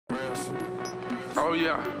Oh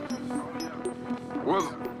yeah. Was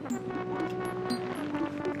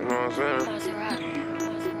you know what I'm saying?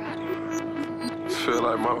 Feel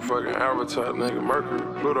like motherfucking Avatar, nigga, Mercury,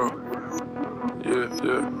 Pluto. Yeah,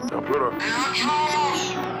 Pluto.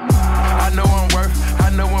 I know I'm worth, I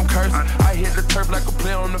know I'm cursed. I hit the turf like a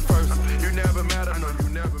play on the first. You never matter, no, you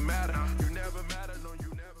never matter. You never matter, no, you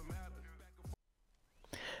never matter.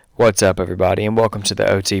 What's up, everybody, and welcome to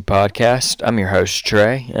the OT Podcast. I'm your host,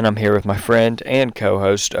 Trey, and I'm here with my friend and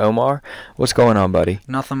co-host, Omar. What's going on, buddy?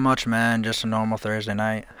 Nothing much, man. Just a normal Thursday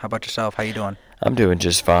night. How about yourself? How you doing? I'm doing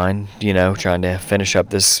just fine. You know, trying to finish up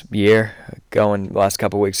this year, going last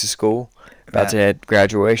couple weeks of school. About to hit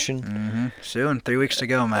graduation. Mm-hmm. Soon. 3 weeks to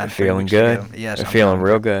go, man. Feeling good. Yes, I'm feeling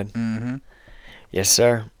real good. Mm-hmm. Yes,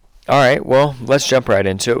 sir. All right, well, let's jump right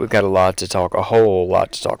into it. We've got a whole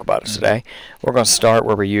lot to talk about today. We're going to start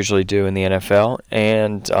where we usually do in the NFL,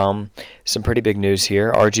 and some pretty big news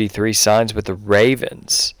here. RG3 signs with the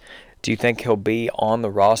Ravens. Do you think he'll be on the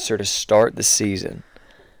roster to start the season?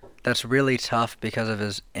 That's really tough because of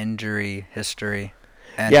his injury history.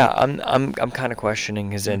 And Yeah, I'm kind of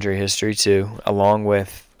questioning his injury history too, along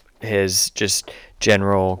with his just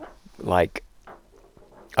general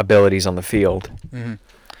abilities on the field. Mm-hmm.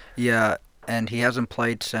 Yeah, and he hasn't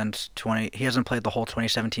played He hasn't played the whole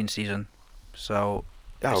 2017 season. So.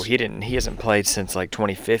 Oh, he hasn't played since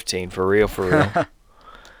 2015 for real.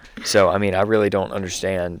 So, I mean, I really don't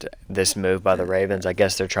understand this move by the Ravens. I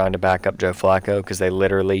guess they're trying to back up Joe Flacco because they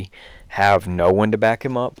literally have no one to back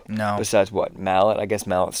him up. No. Besides what, Mallett? I guess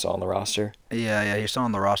Mallett's still on the roster. Yeah, he's still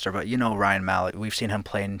on the roster, but you know Ryan Mallett. We've seen him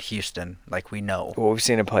play in Houston, we know. Well, we've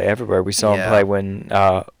seen him play everywhere. We saw him play when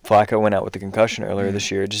Flacco went out with the concussion earlier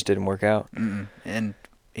this year. It just didn't work out. And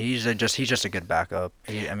he's just a good backup.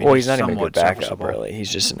 He's not even a good backup, really.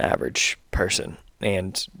 He's just an average person,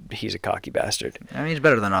 and he's a cocky bastard. I mean, he's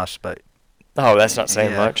better than us, but... Oh, that's not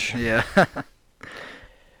saying much. Yeah.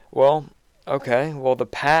 Well, okay. Well, the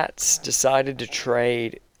Pats decided to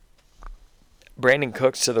trade Brandon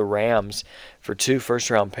Cooks to the Rams for 2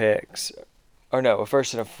 first-round picks. Or no, a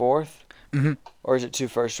first and a fourth? Mm-hmm. Or is it 2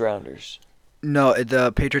 first-rounders? No,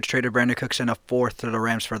 the Patriots traded Brandon Cooks and a fourth to the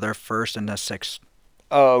Rams for their first and a sixth.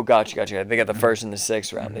 Oh, gotcha. They got the first and the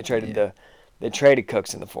sixth round. They traded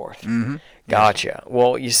Cooks in the fourth. Mm-hmm. Gotcha.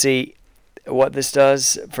 Well, you see, what this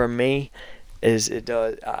does for me is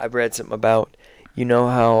I've read something about, you know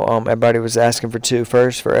how everybody was asking for 2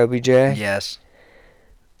 firsts for OBJ? Yes.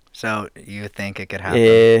 So you think it could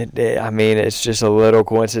happen? I mean, it's just a little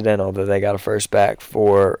coincidental that they got a first back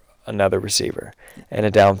for another receiver and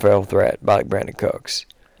a downfield threat like Brandon Cooks.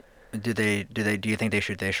 Do you think they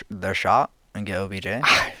shoot their shot and get OBJ?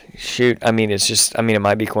 Shoot, I mean, it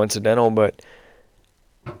might be coincidental, but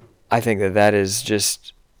I think that is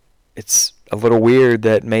just, it's a little weird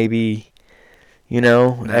that maybe,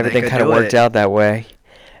 everything kind of worked out that way.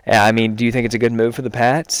 Yeah, I mean, do you think it's a good move for the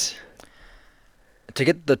Pats? To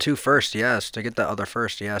get the 2 first, yes. To get the other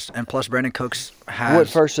first, yes. And plus, Brandon Cooks has... What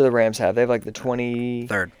first do the Rams have? They have the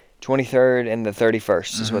 23rd and the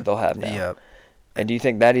 31st is what they'll have now. Yep. And do you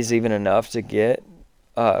think that is even enough to get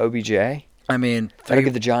OBJ? I mean... That'll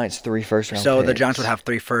give the Giants 3 first-round So picks. the Giants would have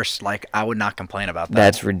 3 firsts. I would not complain about that.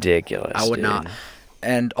 That's ridiculous, I would dude. not.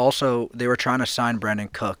 And also, they were trying to sign Brandon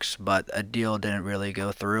Cooks, but a deal didn't really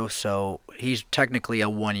go through, so he's technically a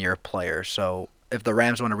 1-year player. So if the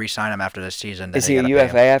Rams want to re-sign him after this season, then is he a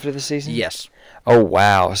UFA after the season? Yes. Oh,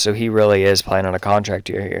 wow. So he really is playing on a contract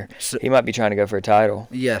year here. So, he might be trying to go for a title.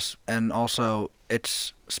 Yes, and also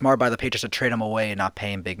it's smart by the Patriots to trade him away and not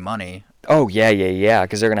pay him big money. Oh, yeah,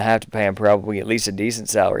 because they're going to have to pay him probably at least a decent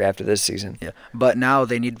salary after this season. Yeah, but now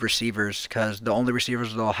they need receivers because the only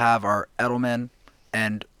receivers they'll have are Edelman,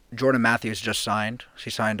 and Jordan Matthews just signed. She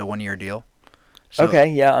signed a 1-year deal. So, okay,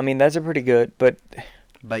 yeah, I mean, that's a pretty good, but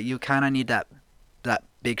you kind of need that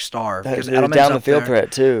big star. Because Edelman's down the field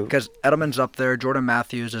threat, too. Because Edelman's up there. Jordan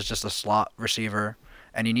Matthews is just a slot receiver,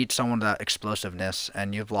 and you need someone with that explosiveness.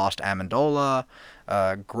 And you've lost Amendola.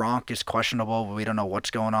 Gronk is questionable. We don't know what's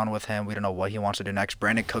going on with him. We don't know what he wants to do next.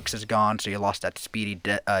 Brandon Cooks is gone, so you lost that speedy,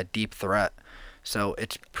 deep threat. So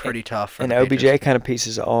it's pretty tough for the Patriots. OBJ kind of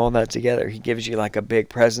pieces all that together. He gives you a big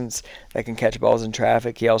presence that can catch balls in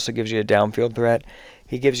traffic. He also gives you a downfield threat.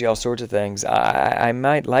 He gives you all sorts of things. I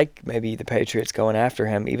might like maybe the Patriots going after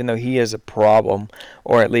him, even though he is a problem,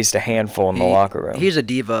 or at least a handful in the locker room. He's a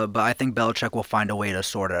diva, but I think Belichick will find a way to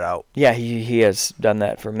sort it out. Yeah, he has done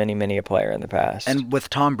that for many a player in the past. And with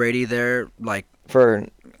Tom Brady there, for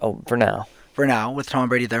now. With Tom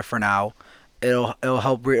Brady there for now, it'll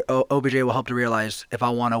help. OBJ will help to realize if I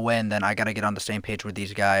want to win, then I gotta get on the same page with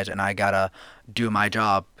these guys, and I gotta do my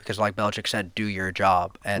job because, like Belichick said, do your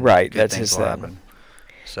job, and Right, good that's things his will thing. happen.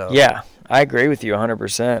 So Yeah, I agree with you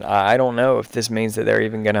 100%. I don't know if this means that they're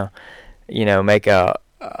even gonna, make a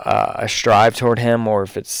strive toward him, or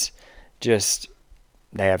if it's just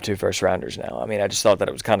they have 2 first-rounders now. I mean, I just thought that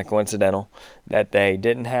it was kind of coincidental that they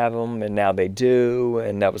didn't have them, and now they do,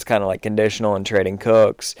 and that was kind of like conditional in trading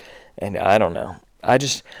Cooks, and I don't know.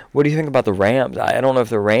 What do you think about the Rams? I don't know if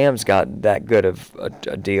the Rams got that good of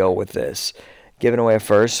a deal with this, giving away a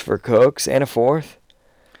first for Cooks and a fourth.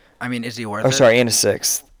 I mean, is he worth Oh, it? sorry, and a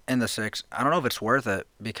sixth. In the 6, I don't know if it's worth it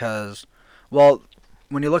because, well,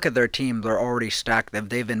 when you look at their team, they're already stacked.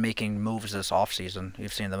 They've been making moves this offseason.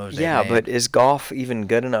 You've seen the moves they've Yeah, made. but is Goff even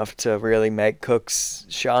good enough to really make Cooks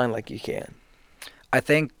shine like you can? I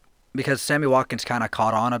think because Sammy Watkins kind of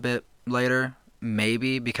caught on a bit later,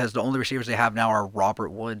 maybe because the only receivers they have now are Robert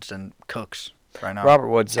Woods and Cooks right now. Robert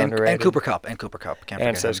Woods and underrated. Cooper Cup. Can't And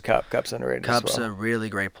forget so's him. Cup. Cup's underrated Cup's as well. a really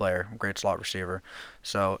great player, great slot receiver.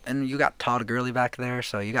 So, and you got Todd Gurley back there,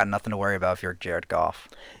 so you got nothing to worry about if you're Jared Goff.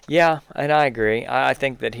 Yeah, and I agree. I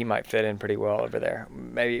think that he might fit in pretty well over there.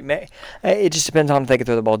 It just depends on if they can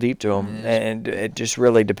throw the ball deep to him, and it just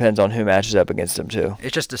really depends on who matches up against him too.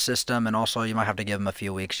 It's just the system, and also you might have to give him a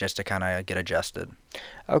few weeks just to kind of get adjusted.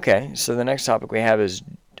 Okay, so the next topic we have is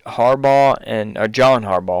John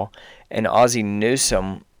Harbaugh and Ozzie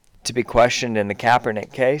Newsome to be questioned in the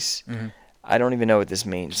Kaepernick case. Mm-hmm. I don't even know what this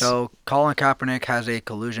means. So Colin Kaepernick has a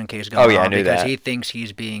collusion case going I on knew because that. he thinks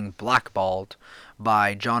he's being blackballed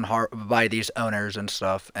by by these owners and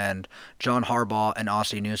stuff. And John Harbaugh and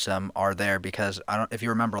Ozzie Newsome are there because if you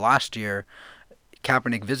remember last year,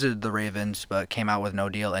 Kaepernick visited the Ravens but came out with no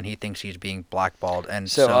deal, and he thinks he's being blackballed. And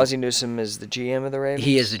so Ozzie Newsome is the GM of the Ravens?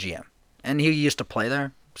 He is the GM, and he used to play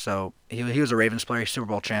there. So he was a Ravens player, Super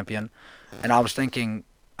Bowl champion. And I was thinking,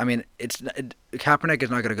 I mean, Kaepernick is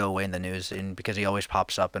not going to go away in the news because he always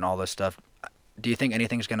pops up and all this stuff. Do you think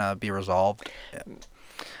anything's going to be resolved?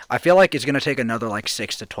 I feel like it's going to take another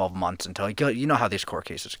 6 to 12 months until you know how these court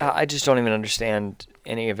cases go. I just don't even understand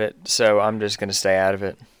any of it, so I'm just going to stay out of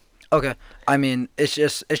it. Okay. I mean, it's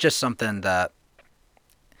just something that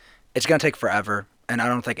it's going to take forever, and I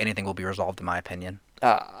don't think anything will be resolved in my opinion.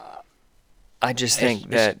 I just think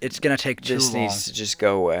that it's going to take too long. This needs to just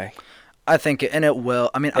go away. I think and it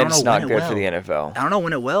will. I mean, I don't know it's when not it good will. for the NFL. I don't know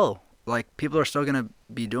when it will. People are still gonna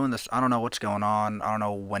be doing this. I don't know what's going on. I don't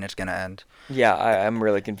know when it's gonna end. Yeah, I'm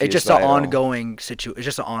really confused. It's just an ongoing It's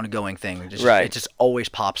just an ongoing thing. Right. It just always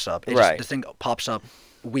pops up. Right. This thing pops up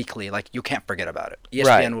weekly. You can't forget about it.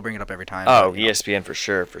 ESPN will bring it up every time. Oh, ESPN for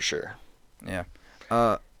sure. Yeah.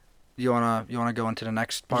 You wanna go into the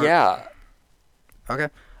next part? Yeah. Okay.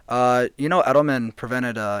 Edelman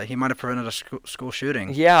he might have prevented a school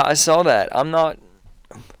shooting. Yeah, I saw that.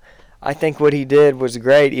 I think what he did was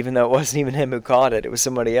great, even though it wasn't even him who caught it. It was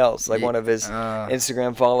somebody else, one of his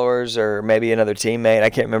Instagram followers or maybe another teammate. I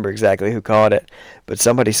can't remember exactly who caught it, but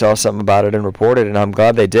somebody saw something about it and reported, and I'm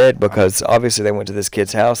glad they did because obviously they went to this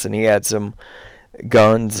kid's house and he had some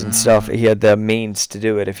guns and stuff. He had the means to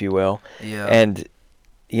do it, if you will. Yeah. And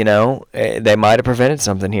they might have prevented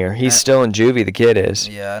something here. He's still in juvie, the kid is.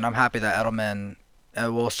 Yeah, and I'm happy that Edelman, if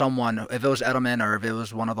it was Edelman or if it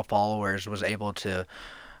was one of the followers, was able to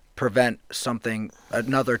prevent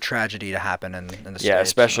another tragedy to happen in the States. Yeah,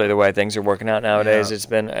 especially the way things are working out nowadays. Yeah. It's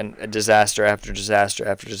been a disaster after disaster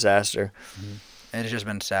after disaster. Mm-hmm. And it's just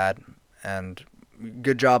been sad. And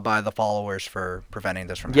good job by the followers for preventing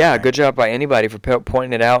this from happening. Yeah, good job by anybody for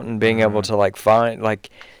pointing it out and being able to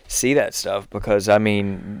see that stuff because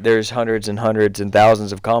there's hundreds and hundreds and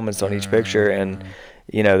thousands of comments on each picture and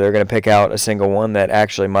they're going to pick out a single one that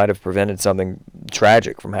actually might have prevented something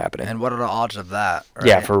tragic from happening. And what are the odds of that? Right?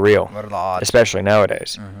 Yeah, for real. What are the odds? Especially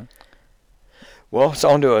nowadays. Mm-hmm. Well, it's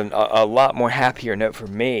on to a lot more happier note for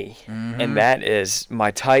me, and that is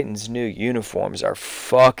my Titans' new uniforms are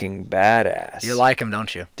fucking badass. You like them,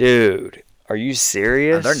 don't you? Dude, are you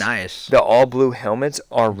serious? They're nice. The all-blue helmets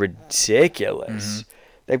are ridiculous.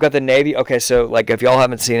 They've got the navy. Okay, so if y'all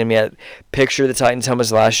haven't seen them yet, picture the Titans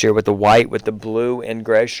helmets last year with the white with the blue and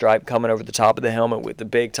gray stripe coming over the top of the helmet with the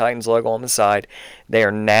big Titans logo on the side. They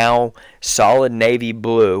are now solid navy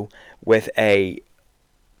blue with a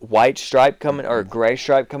white stripe coming or a gray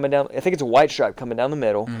stripe coming down. I think it's a white stripe coming down the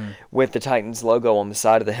middle with the Titans logo on the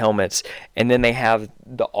side of the helmets, and then they have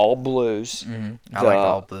the all blues. I like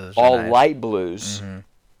all blues. All They're nice. light blues.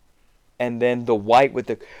 And then the white with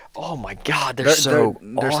the, oh my God, they're so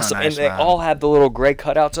awesome. So nice, and they all have the little gray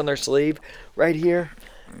cutouts on their sleeve right here.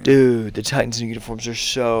 Dude, the Titans uniforms are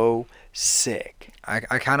so sick. I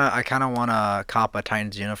kind of want to cop a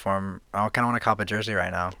Titans uniform. I kind of want to cop a jersey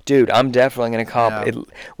right now. Dude, I'm definitely going to cop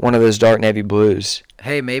one of those dark navy blues.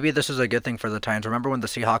 Hey, maybe this is a good thing for the Titans. Remember when the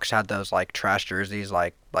Seahawks had those like trash jerseys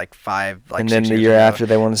like 5 and then the year after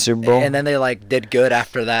they won the Super Bowl? And then they like did good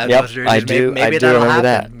after that. Yep, those jerseys. I do That'll remember happen.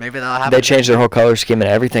 that. Maybe that'll happen. They changed their whole color scheme and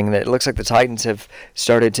everything. It looks like the Titans have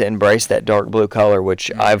started to embrace that dark blue color,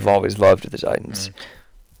 which I've always loved the Titans.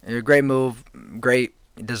 Great move, great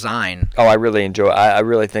design. Oh, I really enjoy it. I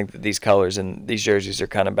really think that these colors and these jerseys are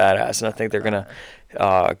kind of badass, and I think they're going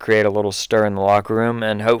to create a little stir in the locker room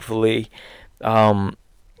and hopefully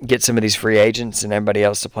get some of these free agents and everybody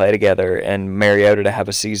else to play together, and Mariota to have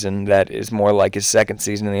a season that is more like his second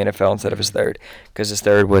season in the NFL instead of his third, because his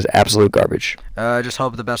third was absolute garbage. Just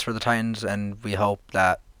hope the best for the Titans, and we hope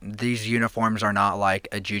that these uniforms are not like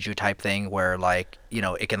a Juju type thing where like, you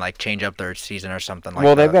know, it can like change up their season or something like that.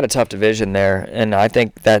 Well, they've got a tough division there, and I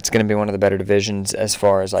think that's going to be one of the better divisions as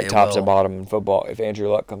far as like tops and bottom in football if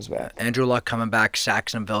Andrew Luck comes back. Andrew Luck coming back,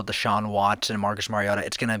 Saxonville, Deshaun Watson, Marcus Mariota.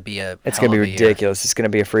 It's going to be It's going to be ridiculous. It's going to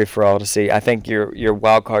be a free for all to see. I think your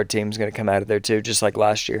wild card team is going to come out of there too, just like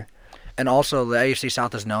last year. And also, the AFC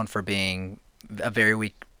South is known for being a very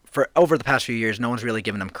weak. For over the past few years, no one's really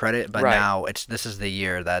given them credit, but now this is the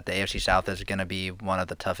year that the AFC South is going to be one of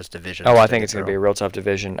the toughest divisions. Oh, I think it's going to be a real tough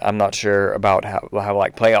division. I'm not sure about how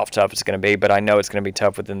like playoff tough it's going to be, but I know it's going to be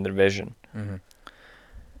tough within the division. Mm-hmm.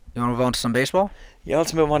 You want to move on to some baseball? Yeah,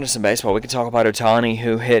 let's move on to some baseball. We can talk about Ohtani,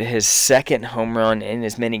 who hit his second home run in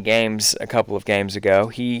as many games a couple of games ago.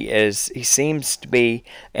 He seems to be,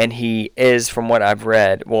 and he is, from what I've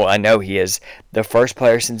read, well, I know he is, the first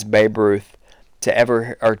player since Babe Ruth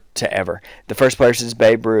the first player since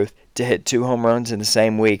Babe Ruth to hit 2 home runs in the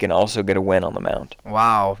same week and also get a win on the mound.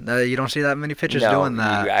 Wow. You don't see that many pitchers doing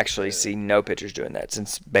that. You actually see no pitchers doing that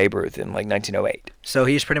since Babe Ruth in like 1908. So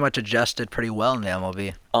he's pretty much adjusted pretty well in the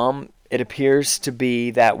MLB. It appears to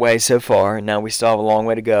be that way so far. Now we still have a long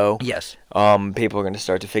way to go. Yes. People are going to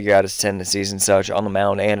start to figure out his tendencies and such on the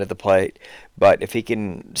mound and at the plate. But if he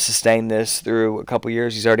can sustain this through a couple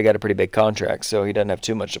years, he's already got a pretty big contract, so he doesn't have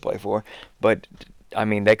too much to play for. But, I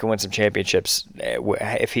mean, they can win some championships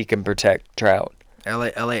if he can protect Trout.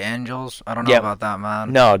 LA Angels? I don't know about that,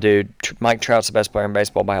 man. No, dude. Mike Trout's the best player in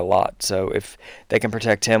baseball by a lot. So if they can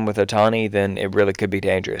protect him with Ohtani, then it really could be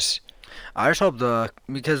dangerous. I just hope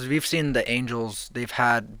because we've seen the Angels, they've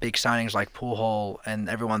had big signings like Pujols, and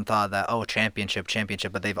everyone thought that, championship,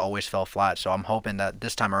 but they've always fell flat. So I'm hoping that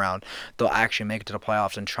this time around they'll actually make it to the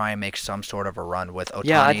playoffs and try and make some sort of a run with Ohtani and Trout.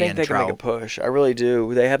 Yeah, I think they can make a push. I really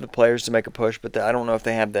do. They have the players to make a push, but I don't know if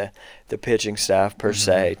they have the pitching staff per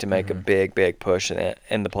se to make a big push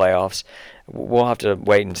in the playoffs. We'll have to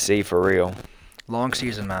wait and see for real. Long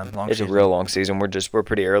season, man. It's a real long season. We're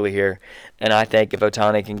pretty early here, and I think if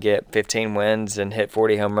Ohtani can get 15 wins and hit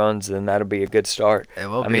 40 home runs, then that'll be a good start. It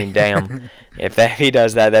will be. I mean, damn, if he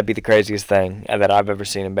does that, that'd be the craziest thing that I've ever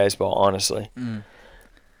seen in baseball, honestly. You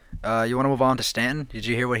want to move on to Stanton? Did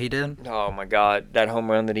you hear what he did? Oh my God, that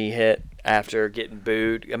home run that he hit after getting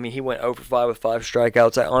booed. I mean, he went 0 for 5 with 5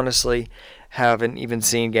 strikeouts. I honestly haven't even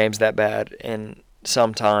seen games that bad in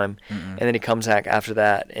some time, and then he comes back after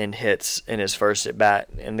that and hits in his first at bat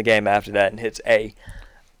in the game after that and hits a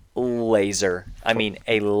laser. I mean,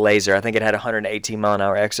 a laser. I think it had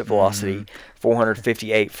 118-mile-an-hour exit velocity,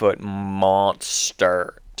 458-foot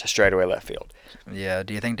monster to straightaway left field. Yeah.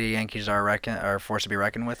 Do you think the Yankees are forced to be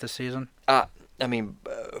reckoned with this season? I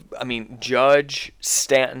mean, Judge,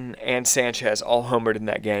 Stanton, and Sanchez all homered in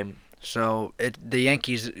that game. So the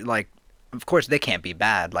Yankees, like, of course, they can't be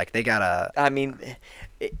bad. Like, they gotta... I mean,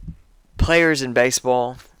 players in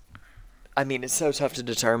baseball, I mean, it's so tough to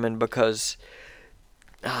determine because...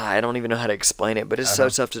 I don't even know how to explain it, but it's so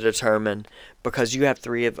tough to determine because you have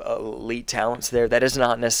 3 of elite talents there. That does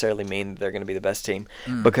not necessarily mean that they're going to be the best team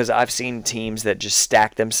because I've seen teams that just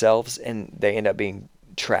stack themselves and they end up being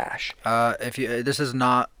trash. This is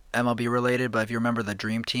not MLB related, but if you remember the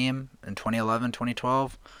Dream Team in 2011,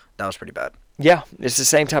 2012, that was pretty bad. Yeah, it's the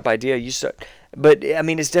same type idea. But I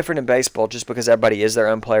mean, it's different in baseball just because everybody is their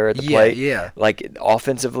own player at the plate. Yeah. Like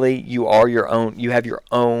offensively, you are your own. You have your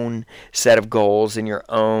own set of goals and your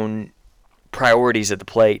own priorities at the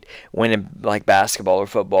plate. When in like basketball or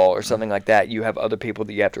football or something like that, you have other people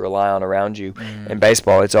that you have to rely on around you. In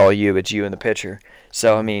baseball, it's all you. It's you and the pitcher.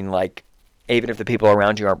 So I mean, like, even if the people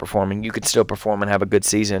around you aren't performing, you could still perform and have a good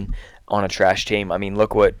season on a trash team. I mean,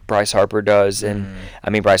 look what Bryce Harper does, and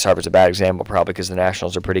I mean, Bryce Harper's a bad example probably because the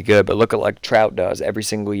Nationals are pretty good, but look at like Trout does every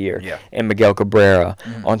single year, and Miguel Cabrera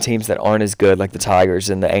on teams that aren't as good, like the Tigers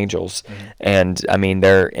and the Angels, and I mean,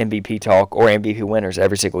 they're MVP talk or MVP winners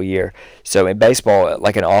every single year. So in baseball,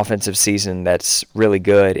 like an offensive season that's really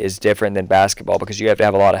good is different than basketball because you have to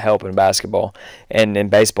have a lot of help in basketball, and in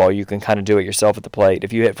baseball, you can kind of do it yourself at the plate.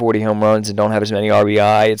 If you hit 40 home runs and don't have as many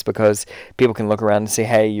RBI, it's because people can look around and say,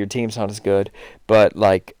 hey, your team's not as good. But,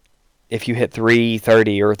 like, if you hit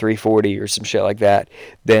 330 or 340 or some shit like that,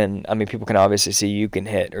 then, I mean, people can obviously see you can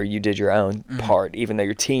hit or you did your own part, even though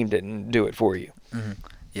your team didn't do it for you.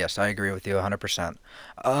 Yes, I agree with you 100%.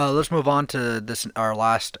 Let's move on to our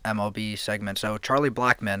last MLB segment. So, Charlie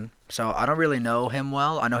Blackmon. So, I don't really know him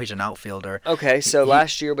well. I know he's an outfielder. Okay, so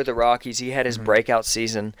last year with the Rockies, he had his breakout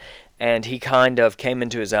season, and he kind of came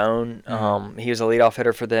into his own. He was a leadoff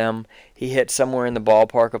hitter for them. He hit somewhere in the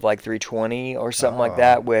ballpark of like 320 or something like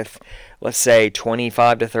that with, let's say,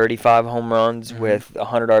 25 to 35 home runs with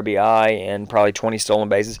 100 RBI and probably 20 stolen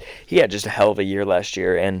bases. He had just a hell of a year last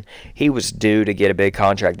year, and he was due to get a big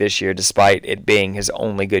contract this year despite it being his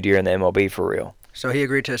only good year in the MLB for real. So he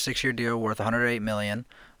agreed to a 6-year deal worth $108 million.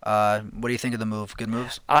 What do you think of the move? Good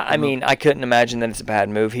moves? I mean, I couldn't imagine that it's a bad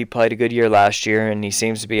move. He played a good year last year, and he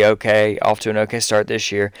seems to be okay, off to an okay start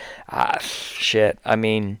this year. Shit, I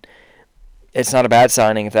mean, it's not a bad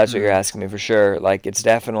signing if that's what you're asking me for sure. Like, it's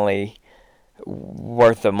definitely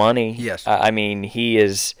worth the money. Yes. I mean, he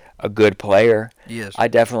is a good player. He is. I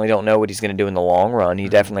definitely don't know what he's going to do in the long run. He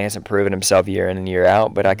definitely hasn't proven himself year in and year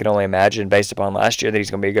out, but I can only imagine, based upon last year, that he's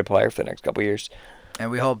going to be a good player for the next couple of years. And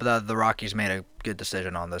we hope that the Rockies made a good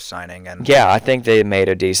decision on this signing. And yeah, I think they made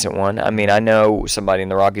a decent one. I mean, I know somebody in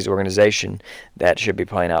the Rockies organization that should be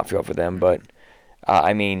playing outfield for them, but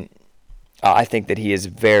I mean, I think that he is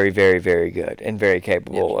very, very, very good and very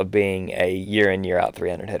capable of being a year-in, year-out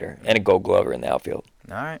 300 hitter and a Gold Glover in the outfield.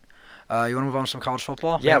 All right. You want to move on to some college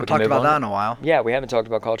football? Yeah, we haven't talked about that in a while. Yeah, we haven't talked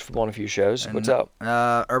about college football in a few shows. What's up?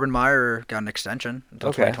 Urban Meyer got an extension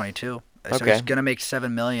until 2022. So he's gonna make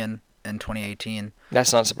 $7 million in 2018.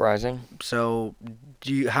 That's not surprising. So,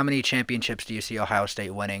 how many championships do you see Ohio State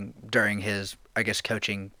winning during his, I guess,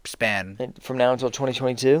 coaching span? From now until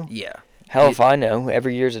 2022? Yeah. Hell if I know.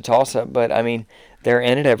 Every year's a toss-up, but, I mean, they're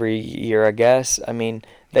in it every year, I guess. I mean,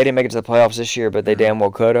 they didn't make it to the playoffs this year, but they damn well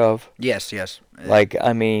could have. Yes. Like,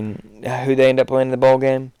 I mean, who they end up playing in the bowl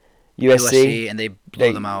game? USC, and they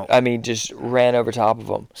blew them out. I mean, just ran over top of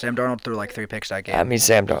them. Sam Darnold threw like 3 picks that game. I mean,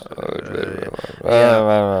 Sam Darnold.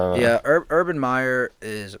 Urban Meyer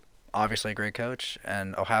is obviously a great coach,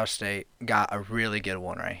 and Ohio State got a really good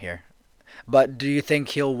one right here. But do you think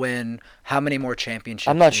he'll win? How many more championships?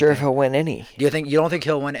 I'm not sure if he'll win any. You don't think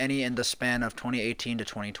he'll win any in the span of 2018 to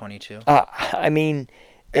 2022? I mean,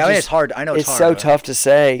 it's hard. I know it's hard. It's so tough to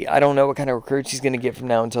say. I don't know what kind of recruits he's going to get from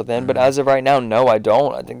now until then. But as of right now, no, I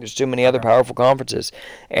don't. I think there's too many other powerful conferences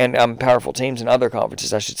and powerful teams in other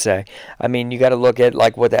conferences, I should say. I mean, you got to look at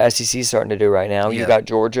like what the SEC is starting to do right now. You got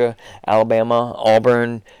Georgia, Alabama,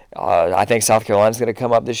 Auburn. I think South Carolina's going to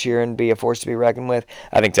come up this year and be a force to be reckoned with.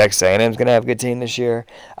 I think Texas A&M's going to have a good team this year.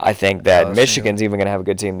 I think that Michigan's even going to have a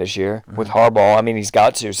good team this year with Harbaugh. I mean, he's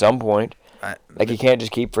got to at some point. Like, he can't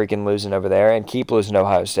just keep freaking losing over there and keep losing to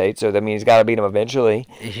Ohio State. So, I mean, he's got to beat them eventually.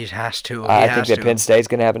 He has to. I think that Penn State's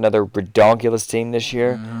going to have another redonkulous team this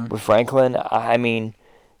year with Franklin. I mean,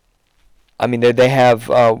 they have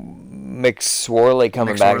McSorley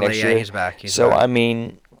coming back next year. Yeah, he's back. He's back. I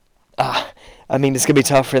mean, it's going to be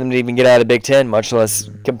tough for them to even get out of the Big Ten, much less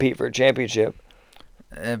compete for a championship.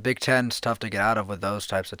 Big Ten's tough to get out of with those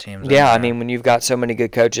types of teams. Yeah, I mean, when you've got so many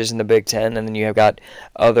good coaches in the Big Ten and then you have got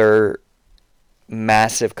other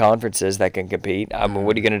massive conferences that can compete, I mean,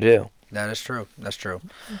 what are you going to do? That is true. That's true.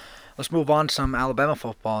 Let's move on to some Alabama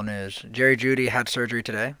football news. Jerry Jeudy had surgery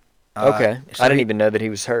today. Okay. I didn't even know that he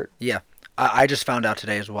was hurt. Yeah. I just found out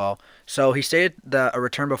today as well. So he stated that a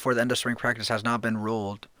return before the end of spring practice has not been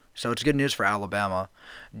ruled. So it's good news for Alabama.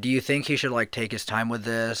 Do you think he should take his time with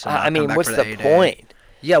this? I mean, what's the point?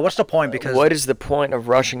 Yeah, what's the point? Because what is the point of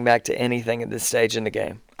rushing back to anything at this stage in the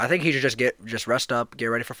game? I think he should just rest up, get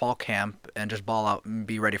ready for fall camp, and just ball out and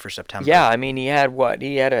be ready for September. Yeah, I mean, he had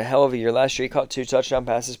a hell of a year last year. He caught 2 touchdown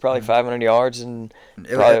passes, probably 500 yards, and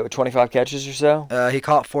probably 25 catches or so. He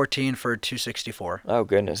caught 14 for 264. Oh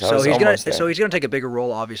goodness! So he's gonna take a bigger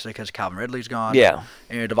role, obviously, because Calvin Ridley's gone. Yeah.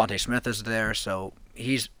 And Devontae Smith is there, so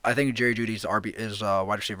I think Jerry Jeudy's is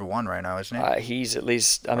wide receiber 1 right now, isn't he? He's at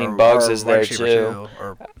least. I mean, Bugs is there too.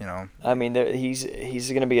 I mean, he's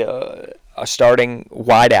going to be a starting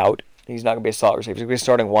wideout. He's not going to be a slot receiver. He's going to be a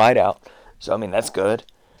starting wideout. So I mean, that's good.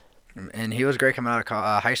 And he was great coming out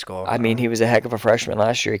of high school. I mean, he was a heck of a freshman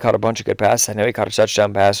last year. He caught a bunch of good passes. I know he caught a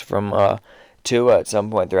touchdown pass from Tua at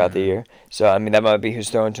some point throughout the year. So, I mean, that might be who's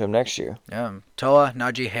throwing to him next year. Yeah. Tua,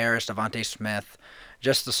 Najee Harris, Devontae Smith.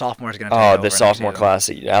 Just the sophomores going to take over. Oh, the sophomore class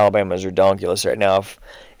at Alabama is redonkulous right now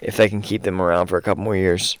if they can keep them around for a couple more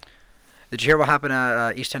years. Did you hear what happened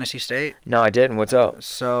at East Tennessee State? No, I didn't. What's up?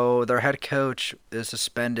 So their head coach is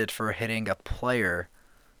suspended for hitting a player.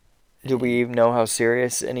 Do we even know how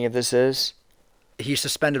serious any of this is? He's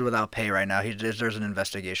suspended without pay right now. There's an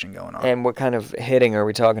investigation going on. And what kind of hitting are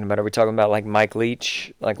we talking about? Are we talking about like Mike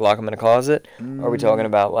Leach, like lock him in a closet? Or are we talking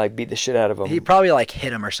about like beat the shit out of him? He probably like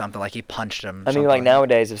hit him or something, like he punched him. I mean, like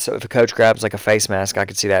nowadays, if a coach grabs like a face mask, I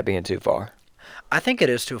could see that being too far. I think it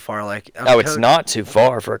is too far. Like it's not too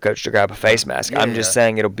far for a coach to grab a face mask. I'm just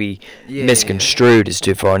saying it'll be misconstrued as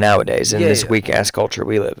too far nowadays in this weak ass culture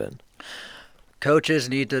we live in. Coaches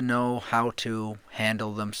need to know how to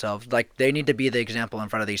handle themselves. Like, they need to be the example in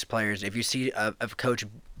front of these players. If you see a coach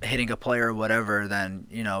hitting a player or whatever, then,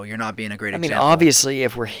 you're not being a great example. I mean, obviously,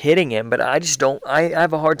 if we're hitting him, but I just don't – I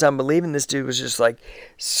have a hard time believing this dude was just, like,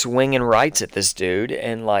 swinging rights at this dude.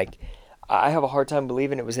 And, like, I have a hard time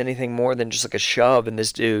believing it was anything more than just, like, a shove, and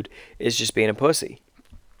this dude is just being a pussy.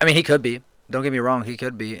 I mean, he could be. Don't get me wrong, he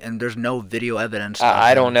could be, and there's no video evidence.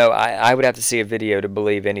 I don't know. I would have to see a video to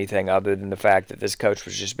believe anything other than the fact that this coach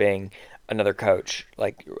was just being another coach,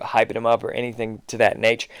 like hyping him up or anything to that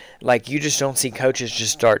nature. Like, you just don't see coaches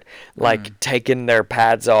just start like taking their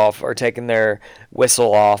pads off or taking their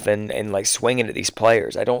whistle off and like swinging at these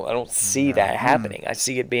players. I don't see that happening. I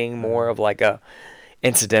see it being more of like a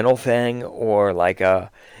incidental thing or like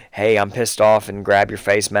a, hey, I'm pissed off and grab your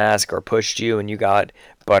face mask or pushed you and you got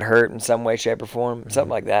butt hurt in some way, shape, or form,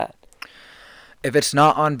 something like that. If it's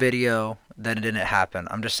not on video, then it didn't happen.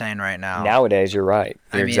 I'm just saying right now. Nowadays, you're right.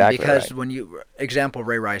 You're exactly because right. when example,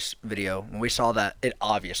 Ray Rice video, when we saw that, it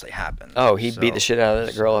obviously happened. Oh, he beat the shit out of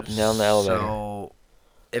that girl up and down the elevator. So,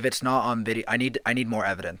 if it's not on video, I need more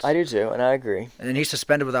evidence. I do too, and I agree. And he's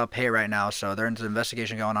suspended without pay right now, so there's an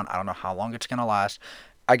investigation going on. I don't know how long it's going to last.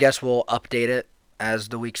 I guess we'll update it as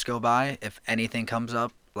the weeks go by. If anything comes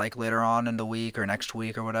up, like later on in the week or next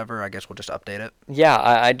week or whatever, I guess we'll just update it. Yeah,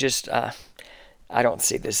 I just I don't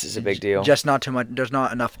see this as a big deal. Just not too much. There's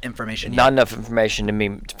not enough information. Not enough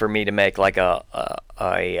information for me to make like a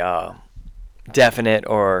definite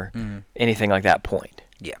or anything like that point.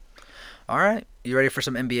 Yeah. All right. You ready for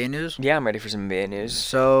some NBA news? Yeah, I'm ready for some NBA news.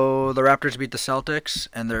 So the Raptors beat the Celtics,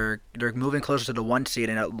 and they're moving closer to the 1 seed,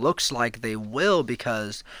 and it looks like they will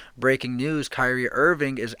because breaking news: Kyrie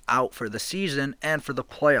Irving is out for the season and for the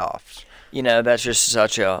playoffs. That's just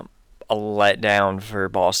such a letdown for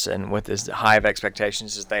Boston with as high of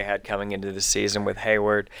expectations as they had coming into the season with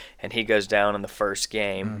Hayward, and he goes down in the first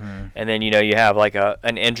game. And then, you have like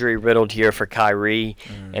an injury-riddled year for Kyrie,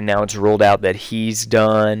 and now it's ruled out that he's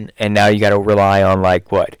done, and now you got to rely on,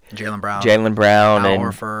 like, what? Jaylen Brown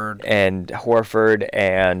and Horford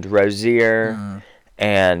and Rozier.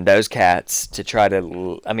 And those cats to try to,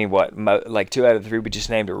 like 2 out of the 3 we just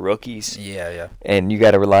named are rookies. Yeah. And you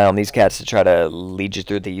got to rely on these cats to try to lead you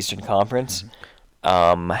through the Eastern Conference.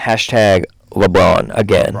 Hashtag LeBron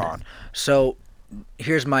again. So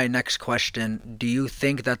here's my next question. Do you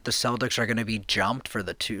think that the Celtics are going to be jumped for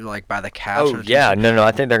the two, like by the Cavs? Oh, yeah. No.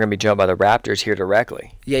 I think they're going to be jumped by the Raptors here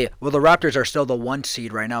directly. Yeah. Well, the Raptors are still the 1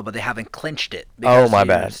 seed right now, but they haven't clinched it. Oh, my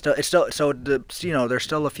bad. They're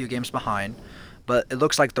still a few games behind. But it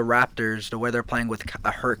looks like the Raptors, the way they're playing with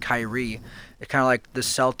a hurt Kyrie, it's kind of like the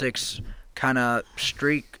Celtics kind of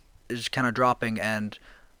streak is kind of dropping, and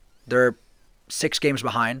they're 6 games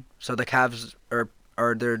behind. So the Cavs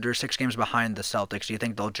they're 6 games behind the Celtics. Do you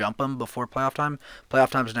think they'll jump them before playoff time? Playoff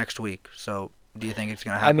time is next week. So do you think it's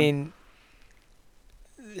going to happen? I mean,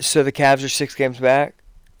 so the Cavs are 6 games back?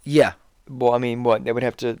 Yeah. Well, I mean, what? They would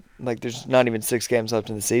have to, like, there's not even 6 games left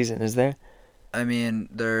in the season, is there? I mean,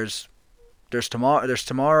 there's tomorrow.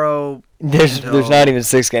 There's not even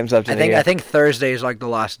 6 games left in the year. I think Thursday is like the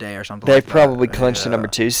last day or something. They've probably clinched the number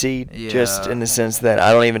 2 seed, just in the sense that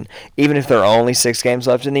I don't even if there are only 6 games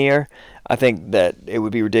left in the year, I think that it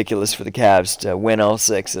would be ridiculous for the Cavs to win all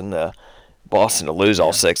 6 and the Boston to lose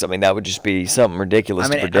all 6. I mean, that would just be something ridiculous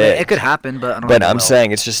to predict. It could happen, but I don't know. But I'm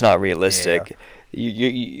saying it's just not realistic.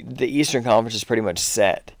 Yeah. The Eastern Conference is pretty much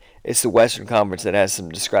set. It's the Western Conference that has some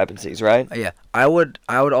discrepancies, right? Yeah. I would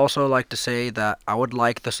also like to say that I would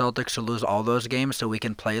like the Celtics to lose all those games so we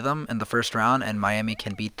can play them in the first round and Miami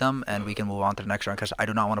can beat them and we can move on to the next round because I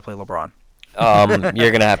do not want to play LeBron.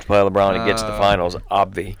 You're going to have to play LeBron to get to the finals,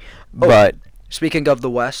 obvi. But speaking of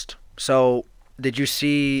the West, so Did you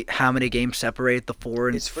see how many games separate the 4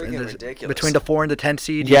 and It's freaking ridiculous. between the 4 and the 10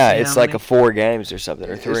 seed? Yeah, it's like a 4 games or something,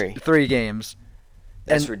 or 3. It's 3 games.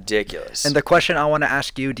 That's ridiculous. And the question I want to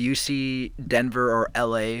ask you, do you see Denver or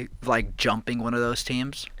LA like jumping one of those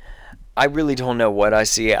teams? I really don't know what I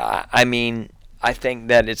see. I mean, I think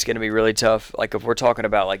that it's going to be really tough. Like, if we're talking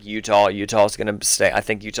about, like, Utah's going to stay. I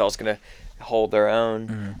think Utah's going to hold their own.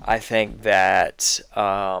 Mm-hmm. I think that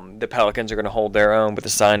the Pelicans are going to hold their own with the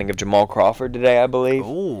signing of Jamal Crawford today, I believe.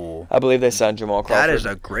 Ooh. I believe they signed Jamal Crawford. That is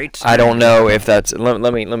a great signing. I don't know if that's –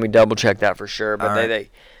 let me double-check that for sure. But right.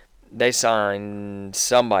 they signed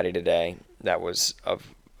somebody today that was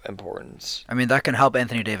of importance. I mean, that can help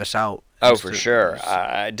Anthony Davis out. Oh, for sure.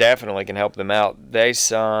 I definitely can help them out. They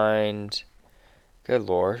signed – good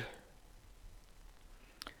Lord.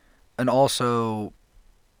 And also,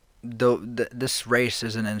 this race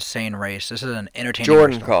is an insane race. This is an entertaining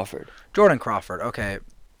Jordan Crawford. Jordan Crawford, okay.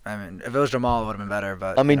 I mean, if it was Jamal, it would have been better.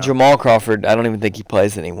 But I mean, Jamal Crawford, I don't even think he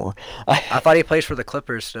plays anymore. I thought he plays for the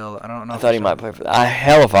Clippers still. I don't know. I thought he might play for that.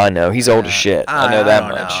 Hell if I know. He's old as shit. I know that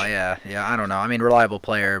much. Yeah, I don't know. I mean, reliable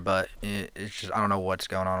player, but it's just I don't know what's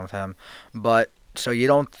going on with him. But so you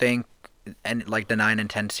don't think and like the 9 and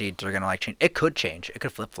 10 seeds are gonna like change? It could change. It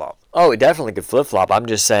could flip flop. Oh, it definitely could flip flop. I'm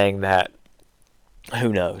just saying that.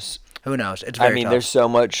 Who knows? Who knows? It's very tough. There's so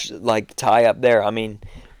much like tie up there. I mean,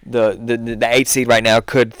 the 8 seed right now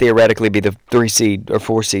could theoretically be the 3 seed or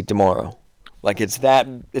 4 seed tomorrow. Like it's that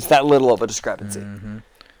little of a discrepancy. Mm-hmm.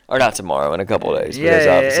 Or not tomorrow, in a couple of days.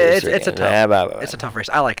 It's a tough race.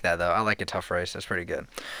 I like that though. I like a tough race. That's pretty good.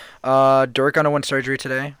 Dirk underwent surgery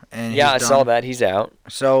today, and I saw that he's out.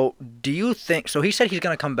 So, do you think? So he said he's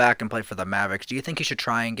gonna come back and play for the Mavericks. Do you think he should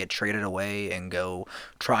try and get traded away and go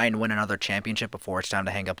try and win another championship before it's time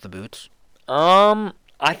to hang up the boots? I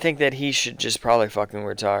think that he should just probably fucking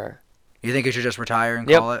retire. You think he should just retire and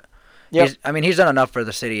call it? Yep. He's done enough for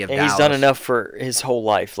the city of Dallas. He's done enough for his whole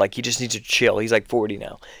life. Like, he just needs to chill. He's like 40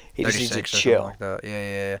 now. He just needs to chill. Like that.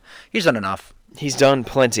 Yeah. He's done enough. He's done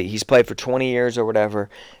plenty. He's played for 20 years or whatever,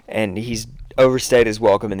 and he's overstayed his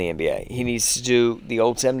welcome in the NBA. He needs to do the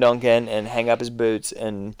old Tim Duncan and hang up his boots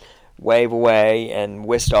and wave away and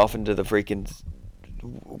whisk off into the freaking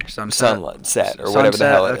sunset or whatever the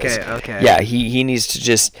hell it is. Okay. Yeah, he needs to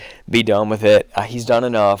just be done with it. He's done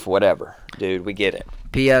enough. Whatever, dude. We get it.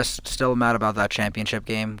 P.S. Still mad about that championship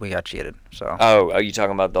game. We got cheated. So. Oh, are you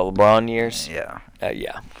talking about the LeBron years? Yeah.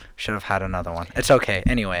 Yeah. Should have had another one. It's okay.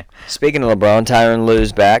 Anyway. Speaking of LeBron, Tyronn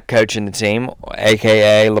Lue's back coaching the team,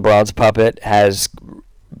 a.k.a. LeBron's puppet, has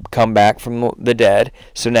come back from the dead.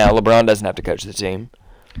 So now LeBron doesn't have to coach the team.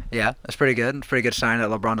 Yeah, that's pretty good. It's a pretty good sign that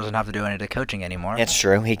LeBron doesn't have to do any of the coaching anymore. It's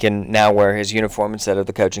true. He can now wear his uniform instead of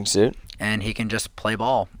the coaching suit. And he can just play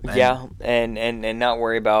ball. And not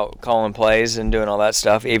worry about calling plays and doing all that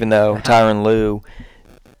stuff, even though Tyronn Lue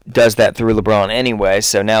does that through LeBron anyway.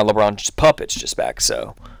 So now LeBron's puppet's just back.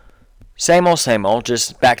 So same old,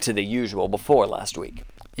 just back to the usual before last week.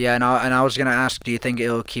 Yeah, and I was going to ask, do you think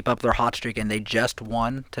it'll keep up their hot streak? And they just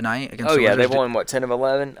won tonight against the Wizards. They've won, 10 of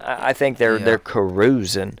 11? I think they're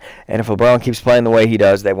cruising. And if LeBron keeps playing the way he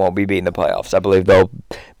does, they won't be beating the playoffs. I believe they'll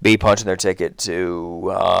be punching their ticket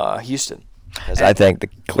to Houston. Because I think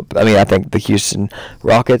the Houston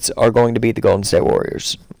Rockets are going to beat the Golden State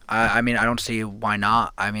Warriors. I mean, I don't see why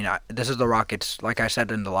not. I mean, this is the Rockets. Like I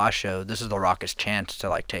said in the last show, this is the Rockets' chance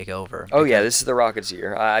to take over. Oh yeah, this is the Rockets'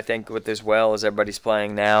 year. I think with as well as everybody's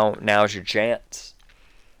playing now's your chance.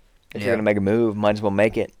 If you're gonna make a move, might as well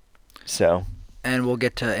make it. So. And we'll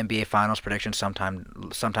get to NBA Finals predictions sometime.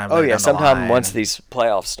 Oh yeah, sometime once these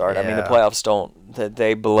playoffs start. Yeah. I mean, the playoffs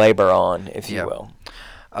they belabor on, if you will.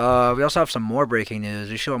 We also have some more breaking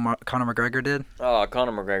news. You see what Conor McGregor did? Oh,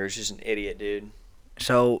 Conor McGregor's just an idiot, dude.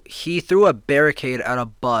 So he threw a barricade at a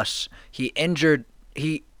bus. He ended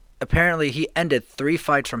 3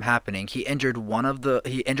 fights from happening. He injured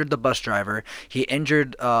the bus driver. He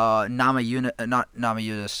injured she's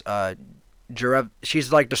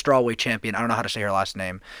like the strawweight champion. I don't know how to say her last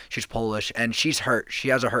name. She's Polish and she's hurt. She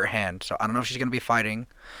has a hurt hand. So I don't know if she's going to be fighting.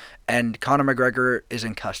 And Conor McGregor is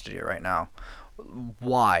in custody right now.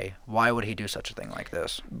 Why? Why would he do such a thing like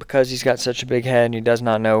this? Because he's got such a big head and he does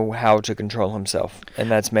not know how to control himself. And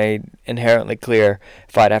that's made inherently clear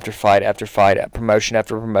fight after fight after fight, promotion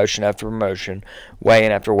after promotion after promotion,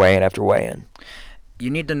 weigh-in after weigh-in after weigh-in. You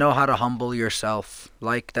need to know how to humble yourself.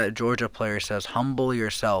 Like that Georgia player says, humble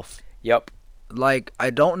yourself. Yep. I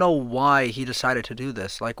don't know why he decided to do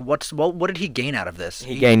this. What did he gain out of this?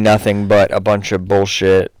 He gained nothing but a bunch of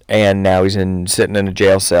bullshit, and now he's sitting in a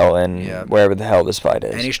jail cell wherever the hell this fight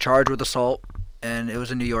is. And he's charged with assault, and it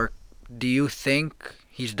was in New York. Do you think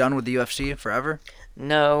he's done with the UFC forever?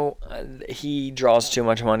 No, he draws too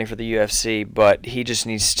much money for the UFC, but he just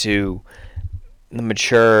needs to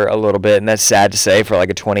mature a little bit, and that's sad to say for like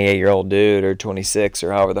a 28-year-old dude or 26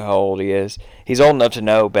 or however the hell old he is. He's old enough to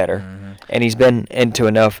know better, and he's been into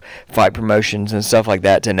enough fight promotions and stuff like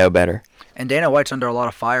that to know better. And Dana White's under a lot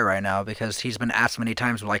of fire right now because he's been asked many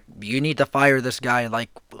times, like, you need to fire this guy. Like,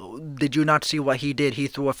 did you not see what he did? He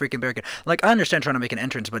threw a freaking barricade. Like, I understand trying to make an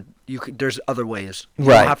entrance, but there's other ways. You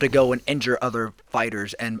don't have to go and injure other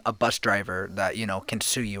fighters and a bus driver that, can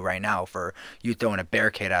sue you right now for you throwing a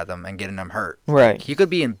barricade at them and getting them hurt. Right. Like, he could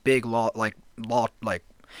be in big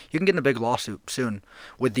you can get in a big lawsuit soon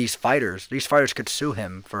with these fighters. These fighters could sue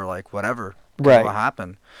him for, like, whatever. Right. What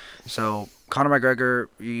happened. So, Conor McGregor,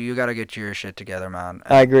 you got to get your shit together, man.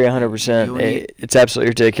 I agree 100%. It's absolutely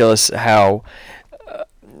ridiculous how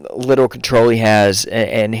little control he has,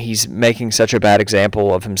 and he's making such a bad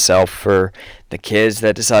example of himself for the kids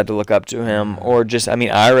that decide to look up to him, or just,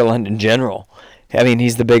 Ireland in general.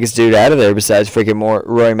 He's the biggest dude out of there besides freaking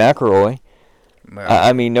Roy McIlroy.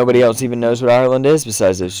 Well, nobody else even knows what Ireland is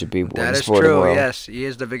besides those two people. That is true, yes. He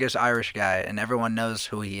is the biggest Irish guy, and everyone knows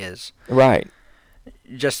who he is. Right.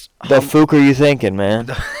 Just the fuck are you thinking,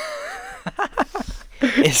 man?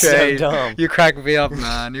 It's so dumb. You crack me up,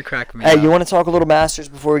 man. You crack me up. Hey, you want to talk a little Masters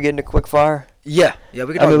before we get into quick fire? Yeah, we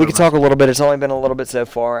can talk we can talk a little bit. It's only been a little bit so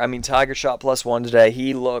far. Tiger shot +1 today.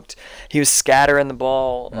 He was scattering the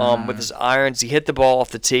ball with his irons. He hit the ball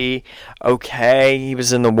off the tee. Okay, he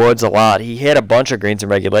was in the woods a lot. He hit a bunch of greens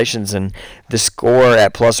and regulations, and the score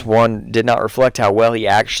at +1 did not reflect how well he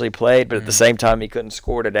actually played, but at the same time, he couldn't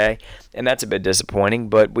score today, and that's a bit disappointing.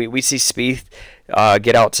 But we see Spieth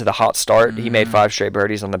get out to the hot start. He made 5 straight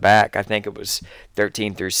birdies on the back. I think it was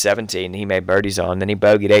 13 through 17 he made birdies on. Then he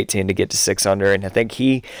bogeyed 18 to get to 6 under, and I think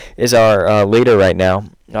he is our leader right now.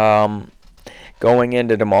 Going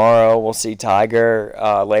into tomorrow, we'll see Tiger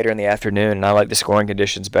later in the afternoon, and I like the scoring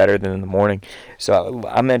conditions better than in the morning. So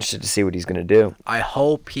I'm interested to see what he's going to do. I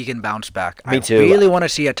hope he can bounce back. Me too. I really want to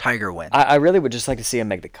see a Tiger win. I really would just like to see him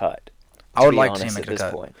make the cut. I would like to see him make the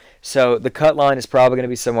cut. Point. So the cut line is probably going to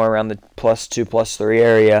be somewhere around the +2, +3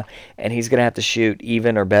 area, and he's going to have to shoot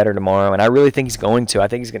even or better tomorrow. And I really think he's going to. I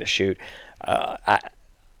think he's going to shoot.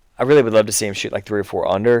 I really would love to see him shoot like 3 or 4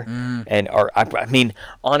 under.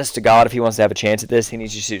 Honest to God, if he wants to have a chance at this, he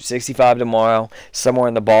needs to shoot 65 tomorrow, somewhere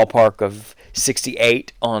in the ballpark of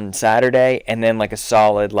 68 on Saturday, and then like a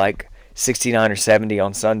solid like 69 or 70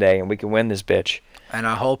 on Sunday, and we can win this bitch. And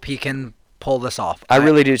I hope he can pull this off. I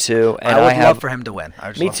really do too. And I would love for him to win.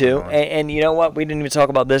 Me too. And you know what? We didn't even talk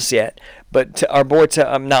about this yet. But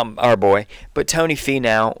not our boy, but Tony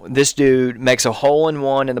Finau, this dude makes a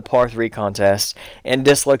hole-in-one in the par 3 contest and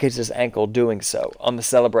dislocates his ankle doing so on the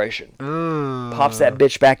celebration. Ooh. Pops that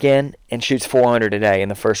bitch back in and shoots 400 today in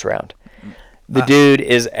the first round. The dude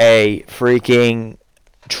is a freaking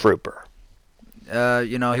trooper.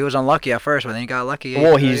 He was unlucky at first, but then he got lucky.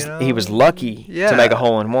 Well, he was lucky to make a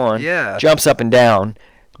hole-in-one. Yeah. Jumps up and down,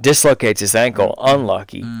 dislocates his ankle,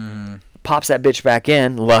 unlucky. Pops that bitch back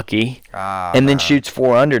in, lucky, and then shoots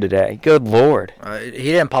 4 under today. Good Lord. He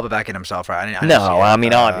didn't pop it back in himself, right?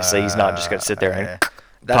 Obviously, he's not just going to sit there and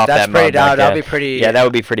pop that mud back in. That'd be pretty... Yeah, that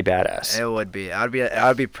would be pretty badass. It would be.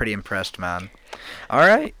 I'd be pretty impressed, man. All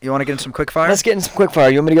right. You want to get in some quick fire? Let's get in some quick fire.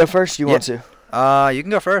 You want me to go first? You want to? You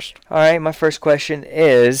can go first. All right, my first question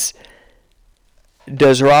is,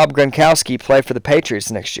 does Rob Gronkowski play for the Patriots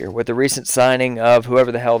next year with the recent signing of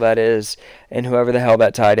whoever the hell that is and whoever the hell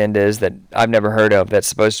that tight end is that I've never heard of that's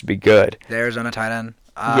supposed to be good? The Arizona tight end?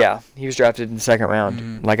 Yeah, he was drafted in the 2nd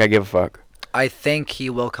round. Like I give a fuck. I think he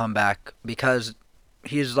will come back because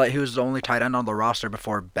he was the only tight end on the roster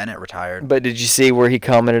before Bennett retired. But did you see where he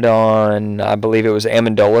commented on, I believe it was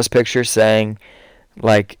Amendola's picture saying,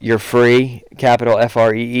 like, you're free, capital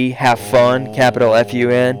Free, have fun, capital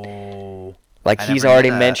Fun. Like, he's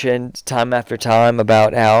already mentioned time after time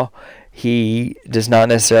about how he does not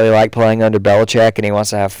necessarily like playing under Belichick and he wants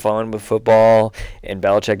to have fun with football, and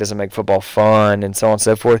Belichick doesn't make football fun, and so on and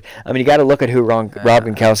so forth. You got to look at who Rob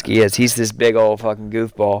Gronkowski is. He's this big old fucking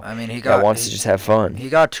goofball that wants to just have fun. He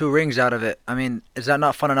got 2 rings out of it. Is that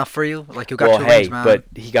not fun enough for you? Like, you got 2 rings, man. But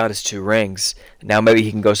he got his 2 rings. Now maybe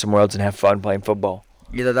he can go somewhere else and have fun playing football.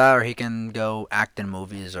 Either that or he can go act in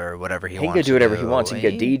movies or whatever he wants. He can do whatever he wants. He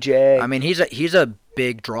can DJ. He's a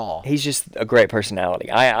big draw. He's just a great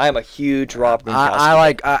personality. I'm a huge Rob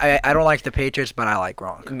Gronkowski. I don't like the Patriots, but I like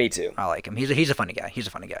Gronk. Me too. I like him. He's a funny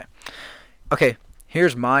guy. Okay,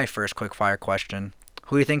 here's my first quick fire question.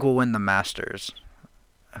 Who do you think will win the Masters?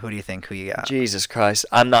 Who do you think? Who you got? Jesus Christ.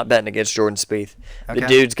 I'm not betting against Jordan Spieth. Okay. The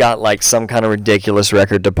dude's got like some kind of ridiculous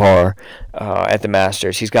record to par at the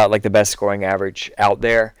Masters. He's got like the best scoring average out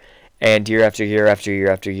there. And year after year after year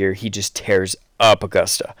after year, he just tears up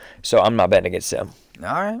Augusta. So I'm not betting against him.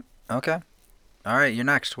 All right. Okay. All right. You're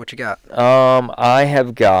next. What you got? I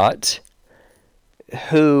have got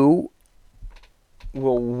who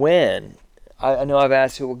will win. I know I've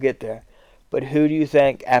asked who will get there. But who do you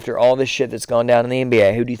think, after all this shit that's gone down in the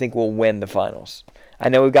NBA, who do you think will win the finals? I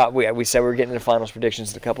know we said we were getting into finals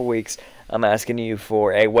predictions in a couple weeks. I'm asking you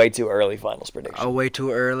for a way too early finals prediction. Oh, way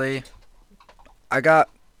too early. I got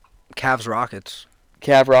Cavs Rockets.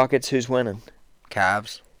 Cav Rockets, who's winning?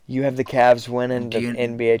 Cavs. You have the Cavs winning the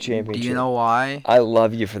NBA championship. Do you know why? I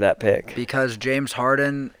love you for that pick. Because James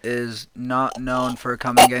Harden is not known for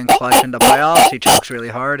coming in clutch in the playoffs. He chokes really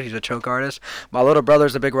hard. He's a choke artist. My little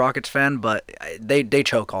brother's a big Rockets fan, but they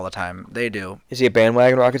choke all the time. They do. Is he a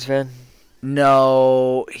bandwagon Rockets fan?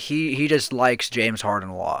 No, he just likes James Harden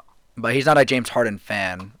a lot. But he's not a James Harden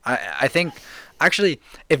fan. I think... Actually,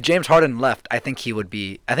 if James Harden left, I think he's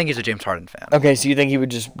a James Harden fan. Okay, so you think he would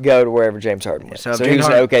just go to wherever James Harden went. So he was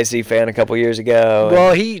an OKC fan a couple years ago.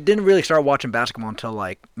 Well, he didn't really start watching basketball until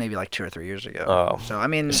maybe 2 or 3 years ago. Oh. So, I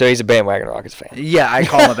mean... So he's a bandwagon Rockets fan. Yeah, I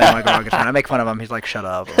call him a bandwagon Rockets fan. I make fun of him. He's like, shut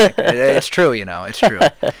up. It's true, It's true. All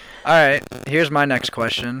right, here's my next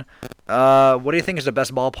question. What do you think is the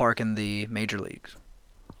best ballpark in the major leagues?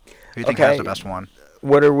 Who do you think has the best one?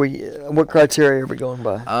 What criteria are we going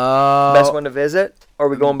by? Best one to visit? Or are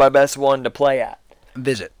we going by best one to play at?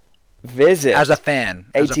 Visit. As a fan.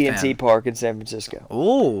 AT&T Park in San Francisco.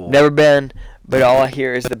 Ooh. Never been, but all I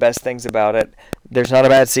hear is the best things about it. There's not a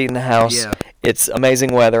bad seat in the house. Yeah. It's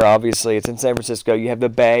amazing weather, obviously. It's in San Francisco. You have the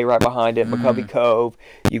bay right behind it, McCovey Cove.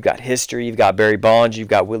 You've got history. You've got Barry Bonds. You've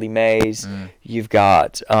got Willie Mays. You've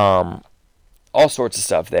got all sorts of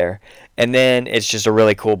stuff there. And then it's just a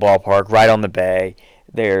really cool ballpark right on the bay.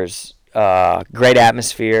 There's great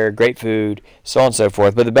atmosphere, great food, so on and so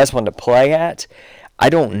forth. But the best one to play at, I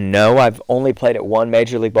don't know. I've only played at one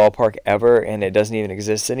Major League ballpark ever, and it doesn't even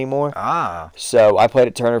exist anymore. So I played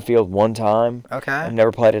at Turner Field one time. Okay. I've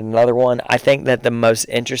never played at another one. I think that the most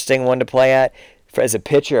interesting one to play at, as a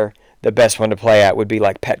pitcher, the best one to play at would be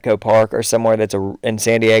like Petco Park or somewhere that's in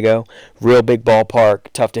San Diego. Real big ballpark,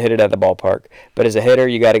 tough to hit it at the ballpark. But as a hitter,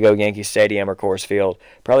 you got to go Yankee Stadium or Coors Field.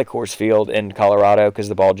 Probably Coors Field in Colorado because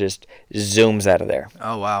the ball just zooms out of there.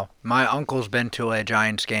 Oh, wow. My uncle's been to a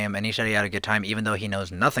Giants game, and he said he had a good time, even though he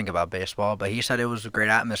knows nothing about baseball. But he said it was a great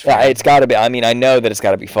atmosphere. Yeah, it's got to be. I mean, I know that it's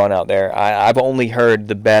got to be fun out there. I've only heard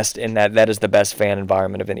the best in that is the best fan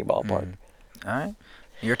environment of any ballpark. All right.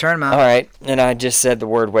 Your turn, man. All right, and I just said the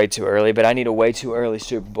word way too early, but I need a way too early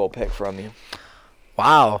Super Bowl pick from you.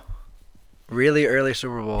 Wow. Really early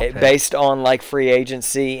Super Bowl pick. Based on, free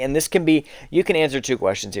agency, and this can be, you can answer two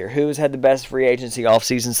questions here. Who's had the best free agency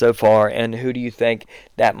offseason so far, and who do you think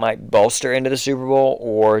that might bolster into the Super Bowl,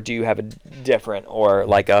 or do you have a different, or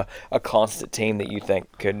a constant team that you think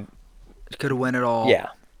could win it all? Yeah.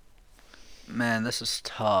 Man, this is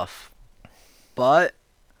tough. But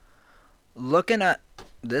looking at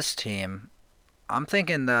this team, I'm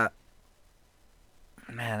thinking that,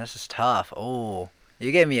 man, this is tough. Oh,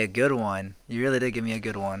 you gave me a good one. You really did give me a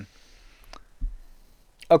good one.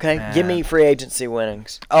 Okay, Man. Give me free agency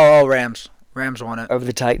winnings. Oh, Rams. Rams won it. Over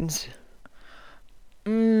the Titans? I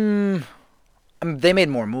mean, they made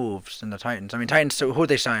more moves than the Titans. I mean, Titans, so who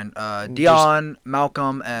they signed? Dion,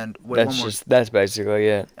 Malcolm, and one more. That's basically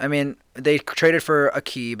it. I mean, they traded for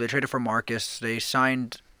Akib. They traded for Marcus. They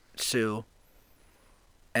signed Sue.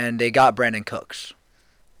 And they got Brandon Cooks.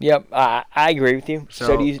 Yep, I agree with you.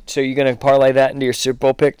 So you're going to parlay that into your Super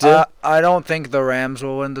Bowl pick too? I don't think the Rams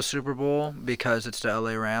will win the Super Bowl because it's the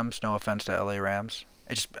LA Rams. No offense to LA Rams.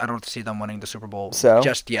 I don't see them winning the Super Bowl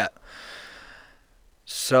just yet.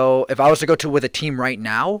 So if I was to go with a team right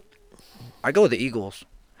now, I go with the Eagles.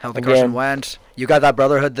 Healthy Carson Wentz. You got that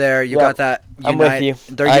brotherhood there. You got that. I'm with you.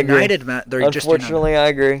 They're united, man. Unfortunately, I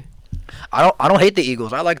agree. I don't hate the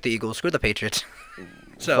Eagles. I like the Eagles. Screw the Patriots.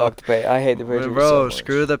 I hate the Patriots. Bro, so much.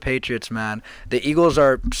 Screw the Patriots, man. The Eagles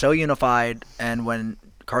are so unified, and when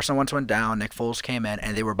Carson Wentz went down, Nick Foles came in,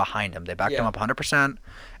 and they were behind him. They backed him up 100%,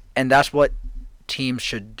 and that's what teams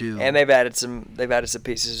should do. And they've added some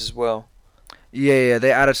pieces as well. Yeah,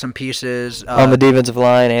 they added some pieces. On the defensive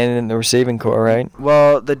line and in the receiving core, right?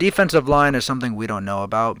 Well, the defensive line is something we don't know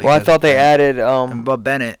about. Well, I thought they added...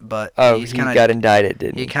 Bennett, but he got indicted,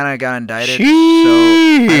 didn't he? He kind of got indicted,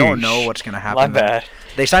 Sheesh. so I don't know what's going to happen. My bad.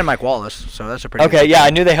 They signed Mike Wallace, so that's a pretty Okay, yeah, I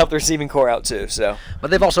knew they helped the receiving core out too, so...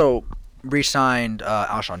 But they've also re-signed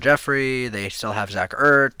Alshon Jeffrey. They still have Zach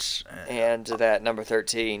Ertz. And that number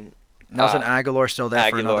 13. Nelson Aguilar's still there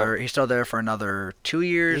Aguilar. He's still there for another 2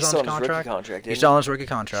 years on his contract. He's still on his rookie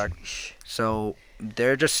contract. So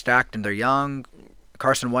they're just stacked and they're young.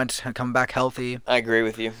 Carson Wentz come back healthy. I agree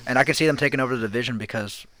with you. And I can see them taking over the division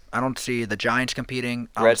because I don't see the Giants competing.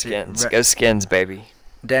 Redskins. Go Skins, baby.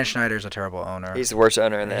 Dan Schneider's a terrible owner. He's the worst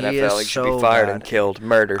owner in the NFL. He should so be fired bad. and killed,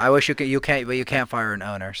 murdered. I wish you can't fire an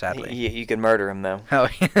owner, sadly. You can murder him though. Oh,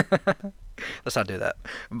 let's not do that.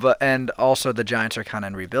 And also the Giants are kind of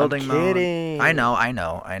in rebuilding mode. I know. I'm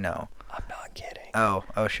not kidding. Oh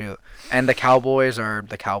shoot. And the Cowboys are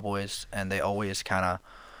the Cowboys, and they always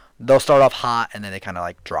they'll start off hot and then they kind of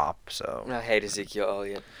like drop. So I hate Ezekiel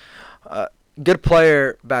Elliott. Good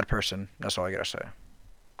player, bad person. That's all I gotta say.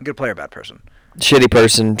 Good player, bad person. Shitty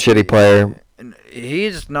person, shitty player.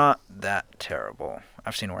 He's not that terrible.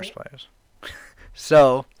 I've seen worse players.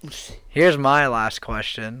 So, here's my last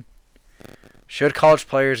question. Should college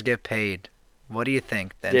players get paid? What do you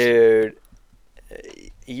think, then? Dude,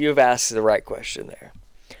 you've asked the right question there.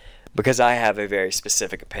 Because I have a very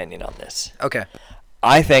specific opinion on this. Okay.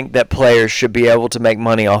 I think that players should be able to make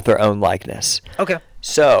money off their own likeness. Okay.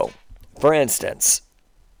 So, for instance,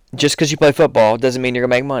 just because you play football doesn't mean you're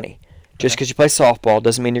going to make money. Just because you play softball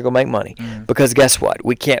doesn't mean you're going to make money. Mm. Because guess what?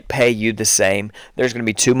 We can't pay you the same. There's going to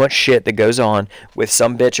be too much shit that goes on with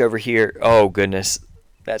some bitch over here. Oh, goodness.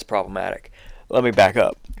 That's problematic. Let me back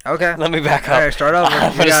up. Okay. Let me back up. All right, start over.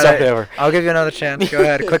 I'm going to start over. I'll give you another chance. Go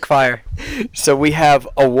ahead. Quick fire. So we have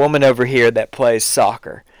a woman over here that plays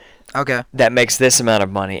soccer. Okay. That makes this amount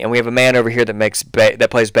of money, and we have a man over here that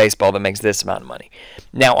plays baseball that makes this amount of money.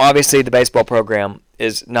 Now, obviously, the baseball program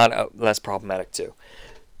is not less problematic too.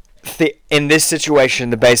 In this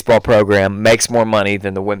situation, the baseball program makes more money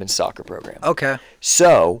than the women's soccer program. Okay.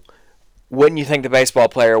 So, wouldn't you think the baseball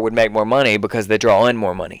player would make more money because they draw in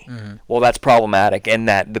more money? Mm-hmm. Well, that's problematic in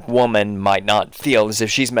that the woman might not feel as if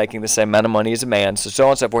she's making the same amount of money as a man, so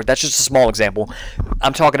on and so forth. That's just a small example.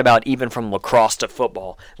 I'm talking about even from lacrosse to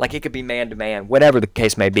football. Like, it could be man-to-man, whatever the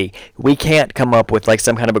case may be. We can't come up with, like,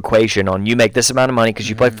 some kind of equation on you make this amount of money because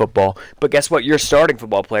you play football, but guess what? You're a starting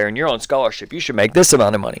football player and you're on scholarship. You should make this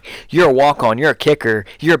amount of money. You're a walk-on. You're a kicker.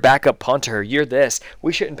 You're a backup punter. You're this.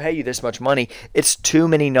 We shouldn't pay you this much money. It's too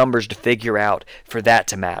many numbers to figure out for that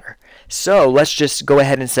to matter. So let's just go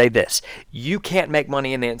ahead and say this. You can't make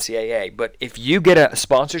money in the NCAA, but if you get a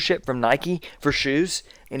sponsorship from Nike for shoes,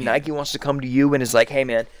 and Nike wants to come to you and is like, hey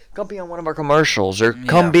man, come be on one of our commercials, or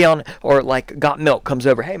come be on, or like Got Milk comes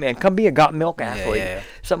over, hey man, come be a Got Milk athlete,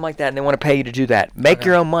 something like that, and they want to pay you to do that. Make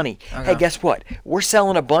your own money. Hey, guess what? We're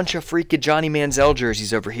selling a bunch of freaking Johnny Manziel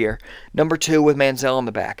jerseys over here, number 2 with Manziel on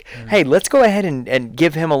the back. Hey, let's go ahead and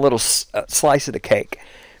give him a little slice of the cake.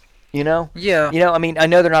 You know? Yeah. You know, I mean, I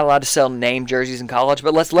know they're not allowed to sell name jerseys in college,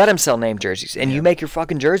 but let's let them sell name jerseys, and you make your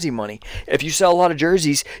fucking jersey money. If you sell a lot of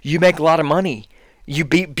jerseys, you make a lot of money. You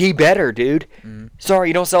be better, dude. Sorry,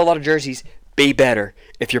 you don't sell a lot of jerseys. Be better.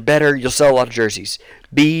 If you're better, you'll sell a lot of jerseys.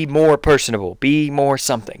 Be more personable. Be more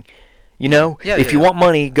something. You know? If you want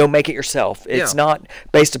money, go make it yourself. It's not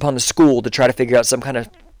based upon the school to try to figure out some kind of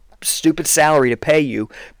stupid salary to pay you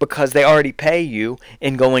because they already pay you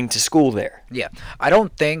in going to school there. Yeah. I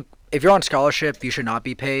don't think if you're on scholarship, you should not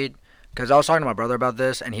be paid. Because I was talking to my brother about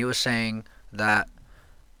this, and he was saying that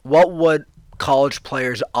what would college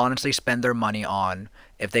players honestly spend their money on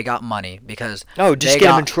if they got money? Because just they get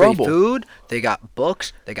them in got trouble. Free food, they got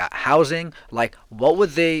books, they got housing. Like, what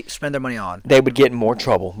would they spend their money on? They would get in more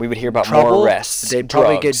trouble. We would hear about more arrests. They'd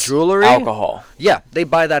probably get jewelry, alcohol. Yeah, they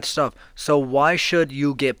buy that stuff. So why should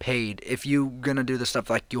you get paid if you're gonna do this stuff?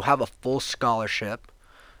 Like, you have a full scholarship.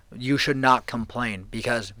 You should not complain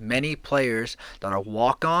because many players that are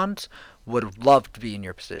walk-ons would love to be in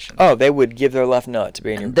your position. Oh, they would give their left nut to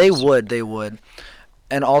be in your position. They would.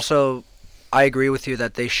 And also, I agree with you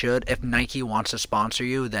that they should. If Nike wants to sponsor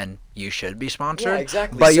you, then you should be sponsored. Yeah,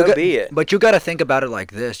 exactly. But be it. But you got to think about it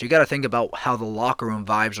like this. You got to think about how the locker room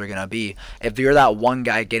vibes are going to be. If you're that one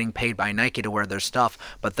guy getting paid by Nike to wear their stuff,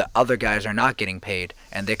 but the other guys are not getting paid,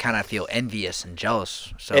 and they kind of feel envious and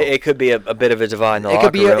jealous. So it could be a bit of a divide in the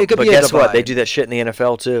locker room. But guess what? They do that shit in the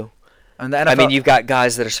NFL too. And the NFL, I mean, you've got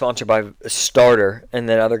guys that are sponsored by a starter, and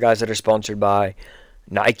then other guys that are sponsored by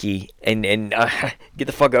Nike, and get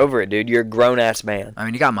the fuck over it, dude. You're a grown-ass man. I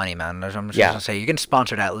mean, you got money, man. I'm just going to say, you can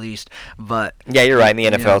sponsor it at least, but... Yeah, you're right.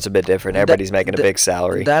 In the NFL, it's a bit different. Everybody's making a big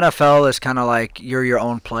salary. The NFL is kind of like you're your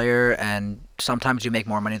own player, and sometimes you make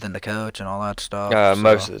more money than the coach and all that stuff.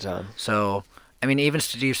 Most of the time. So I mean, even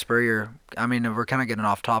Steve Spurrier, I mean, we're kind of getting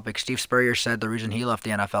off topic. Steve Spurrier said the reason he left the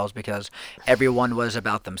NFL is because everyone was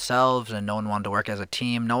about themselves and no one wanted to work as a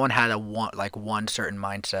team. No one had one certain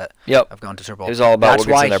mindset Yep. of going to Super Bowl. It was all about That's what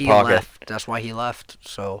gets why in their he pocket. left. That's why he left.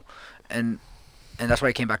 So, and that's why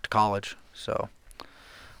he came back to college. So,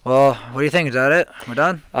 well, what do you think? Is that it? We're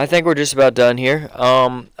done? I think we're just about done here.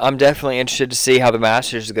 I'm definitely interested to see how the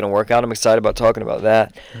Masters is going to work out. I'm excited about talking about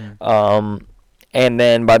that. And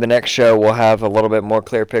then by the next show, we'll have a little bit more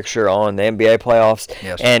clear picture on the NBA playoffs.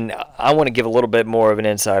 Yes. And I want to give a little bit more of an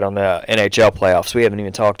insight on the NHL playoffs. We haven't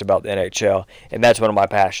even talked about the NHL, and that's one of my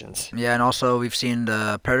passions. Yeah, and also we've seen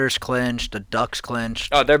the Predators clinch, the Ducks clinched.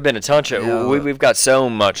 Oh, there have been a ton of we've got so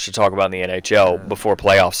much to talk about in the NHL before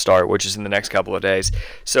playoffs start, which is in the next couple of days.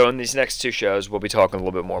 So in these next 2 shows, we'll be talking a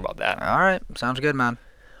little bit more about that. All right. Sounds good, man.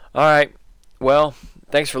 All right. Well,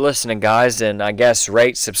 thanks for listening, guys, and I guess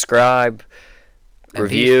rate, subscribe,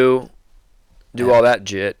 review, do all that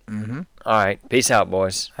jit. Mm-hmm. All right. Peace out,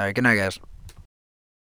 boys. All right. Good night, guys.